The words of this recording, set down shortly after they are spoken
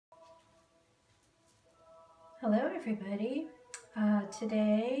Hello everybody.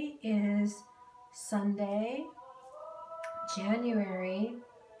 Today is Sunday, January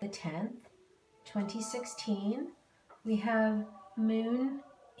the 10th, 2016. We have Moon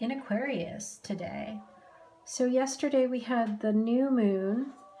in Aquarius today. So yesterday we had the new moon,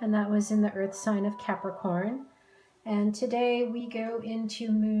 and that was in the earth sign of Capricorn. And today we go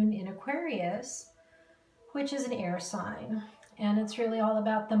into Moon in Aquarius, which is an air sign. And it's really all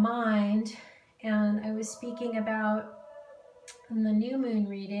about the mind. And I was speaking about in the new moon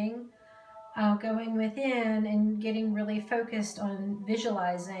reading, going within and getting really focused on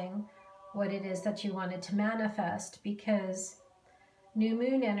visualizing what it is that you wanted to manifest, because new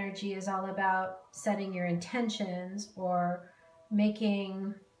moon energy is all about setting your intentions or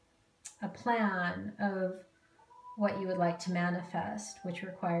making a plan of what you would like to manifest, which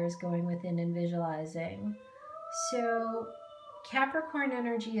requires going within and visualizing. So Capricorn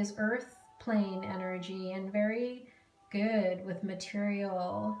energy is earth plane energy and very good with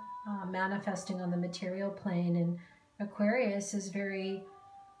material, manifesting on the material plane, and Aquarius is very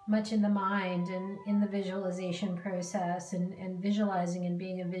much in the mind and in the visualization process and visualizing and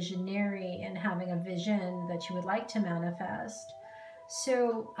being a visionary and having a vision that you would like to manifest.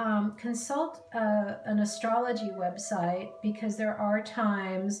 So consult an astrology website, because there are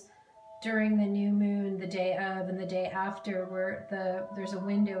times during the new moon, the day of and the day after, where there's a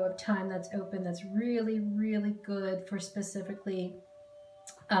window of time that's open that's really, really good for specifically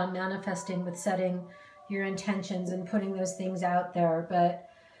manifesting, with setting your intentions and putting those things out there. But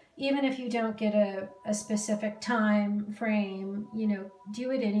even if you don't get a specific time frame, you know,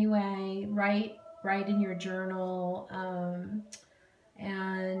 do it anyway. Write in your journal,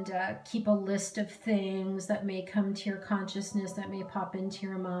 and keep a list of things that may come to your consciousness, that may pop into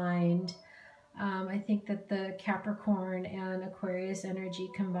your mind. I think that the Capricorn and Aquarius energy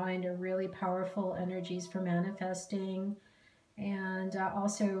combined are really powerful energies for manifesting. And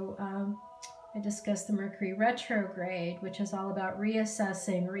also I discussed the Mercury retrograde, which is all about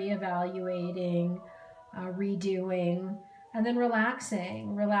reassessing, reevaluating, redoing, and then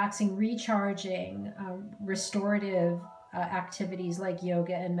relaxing, recharging, restorative activities like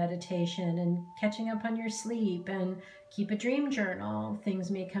yoga and meditation, and catching up on your sleep, and keep a dream journal.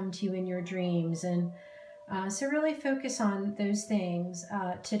 Things may come to you in your dreams, and so really focus on those things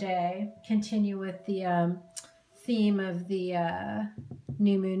today. Continue with the theme of the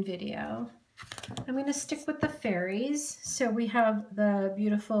new moon video. I'm going to stick with the fairies. So we have the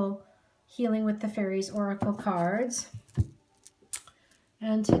beautiful Healing with the Fairies Oracle cards.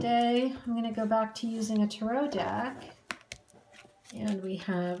 And today I'm going to go back to using a tarot deck. And we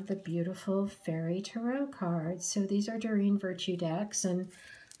have the beautiful Fairy Tarot cards. So these are Doreen Virtue decks, and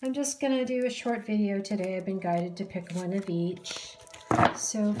I'm just going to do a short video today. I've been guided to pick one of each.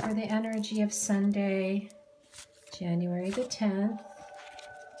 So for the energy of Sunday, January the 10th,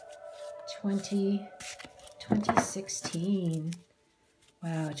 2016.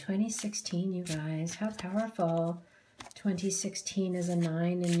 Wow, 2016, you guys, how powerful. 2016 is a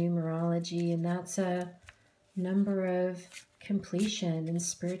 9 in numerology, and that's a number of completion and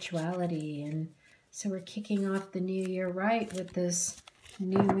spirituality. And so we're kicking off the new year right with this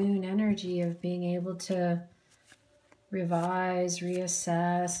new moon energy of being able to revise,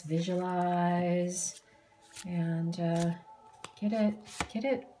 reassess, visualize, and get it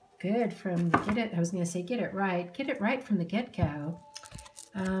good from get it right from the get-go.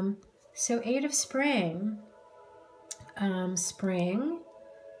 So 8 of spring. Spring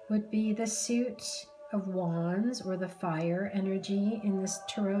would be the suit of wands, or the fire energy in this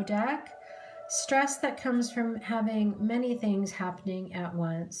tarot deck. Stress that comes from having many things happening at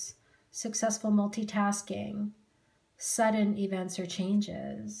once, successful multitasking, sudden events or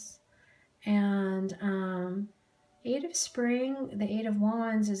changes. And 8 of spring, the 8 of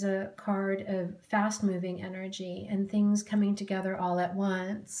wands, is a card of fast-moving energy and things coming together all at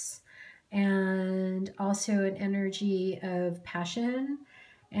once, and also an energy of passion.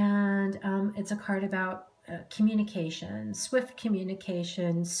 And it's a card about communication, swift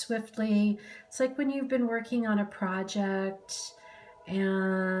communication, swiftly. It's like when you've been working on a project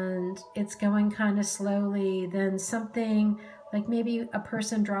and it's going kind of slowly, then something, like maybe a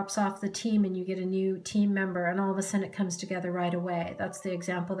person drops off the team and you get a new team member, and all of a sudden it comes together right away. That's the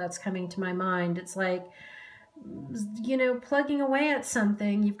example that's coming to my mind. It's like, you know, plugging away at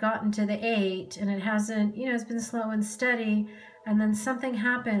something, you've gotten to the 8 and it hasn't, you know, it's been slow and steady, and then something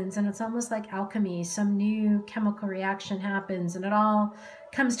happens and it's almost like alchemy. Some new chemical reaction happens and it all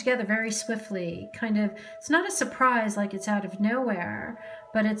comes together very swiftly. Kind of, it's not a surprise like it's out of nowhere,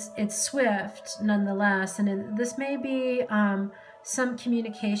 but it's swift nonetheless. And this may be some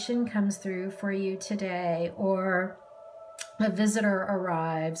communication comes through for you today, or a visitor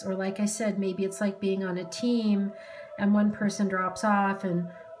arrives, or like I said, maybe it's like being on a team and one person drops off and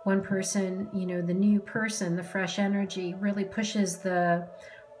one person, you know, the new person, the fresh energy really pushes the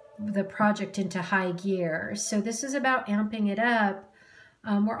project into high gear. So this is about amping it up.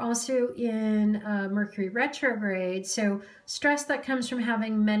 We're also in Mercury retrograde, so stress that comes from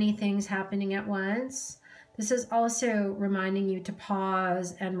having many things happening at once. This is also reminding you to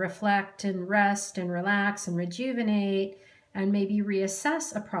pause and reflect and rest and relax and rejuvenate and maybe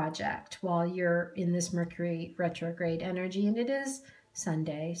reassess a project while you're in this Mercury retrograde energy. And it is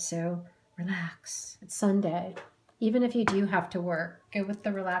Sunday, so relax. It's Sunday. Even if you do have to work, go with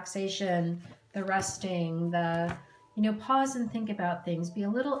the relaxation, the resting, the, you know, pause and think about things. Be a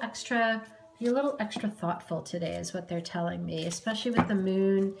little extra thoughtful today is what they're telling me, especially with the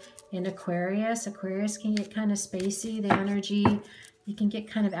moon in Aquarius. Aquarius can get kind of spacey, the energy. You can get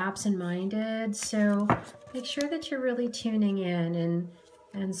kind of absent-minded. So make sure that you're really tuning in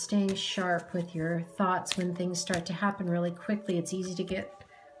and staying sharp with your thoughts when things start to happen really quickly. It's easy to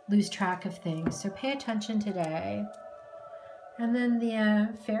lose track of things. So pay attention today. And then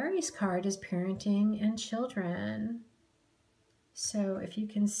the Fairies card is parenting and children. So if you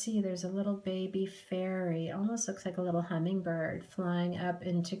can see, there's a little baby fairy, almost looks like a little hummingbird flying up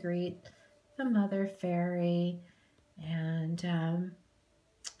in to greet the mother fairy. And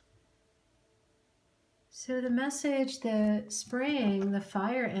so the message, the spring, the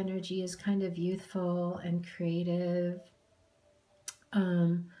fire energy is kind of youthful and creative,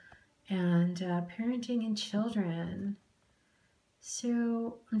 and parenting and children.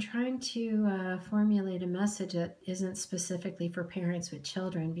 So I'm trying to formulate a message that isn't specifically for parents with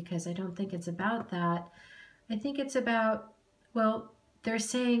children, because I don't think it's about that. I think it's about, well, they're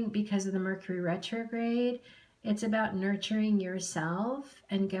saying because of the Mercury retrograde, it's about nurturing yourself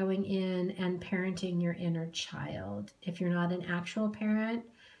and going in and parenting your inner child. If you're not an actual parent,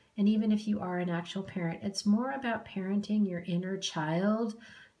 and even if you are an actual parent, it's more about parenting your inner child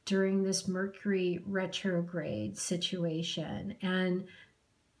during this Mercury retrograde situation and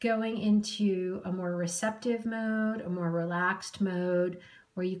going into a more receptive mode, a more relaxed mode,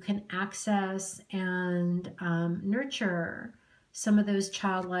 where you can access and nurture some of those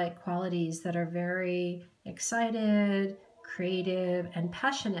childlike qualities that are very excited, creative, and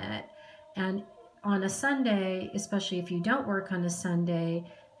passionate. And on a Sunday, especially if you don't work on a Sunday,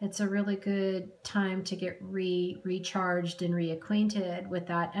 it's a really good time to get recharged and reacquainted with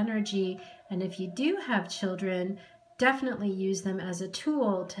that energy. And if you do have children, definitely use them as a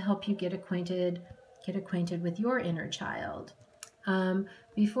tool to help you get acquainted with your inner child.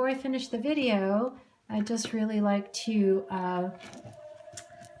 Before I finish the video, I'd just really like to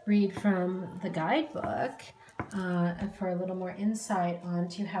read from the guidebook for a little more insight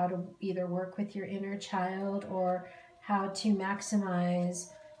onto how to either work with your inner child or how to maximize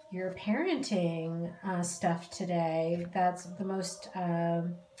your parenting stuff today. That's the most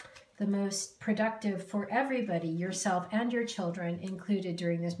productive for everybody, yourself and your children included,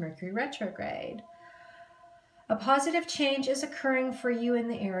 during this Mercury retrograde. A positive change is occurring for you in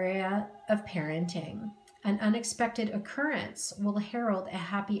the area of parenting. An unexpected occurrence will herald a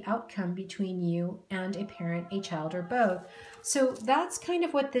happy outcome between you and a parent, a child, or both. So that's kind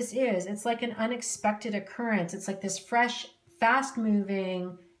of what this is. It's like an unexpected occurrence. It's like this fresh,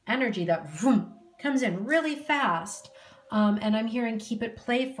 fast-moving energy that vroom, comes in really fast. And I'm hearing keep it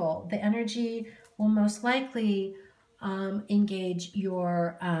playful. The energy will most likely engage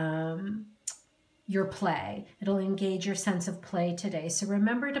your play. It'll engage your sense of play today. So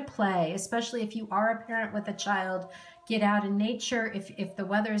remember to play, especially if you are a parent with a child. Get out in nature if the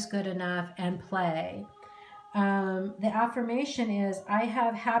weather is good enough, and play. The affirmation is, I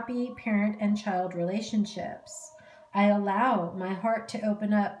have happy parent and child relationships. I allow my heart to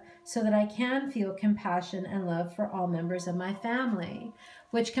open up so that I can feel compassion and love for all members of my family.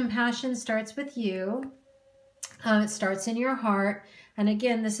 Which compassion starts with you. It starts in your heart. And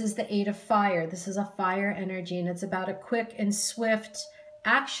again, this is the 8 of fire. This is a fire energy, and it's about a quick and swift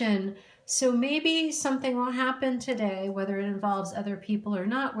action. So maybe something will happen today, whether it involves other people or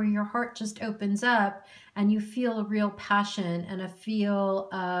not, where your heart just opens up and you feel a real passion and a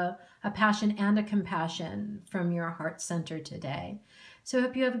passion and a compassion from your heart center today. So I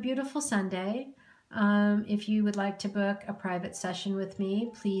hope you have a beautiful Sunday. If you would like to book a private session with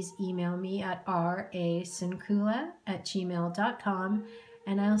me, please email me at RASinkula@gmail.com,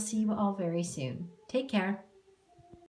 and I'll see you all very soon. Take care.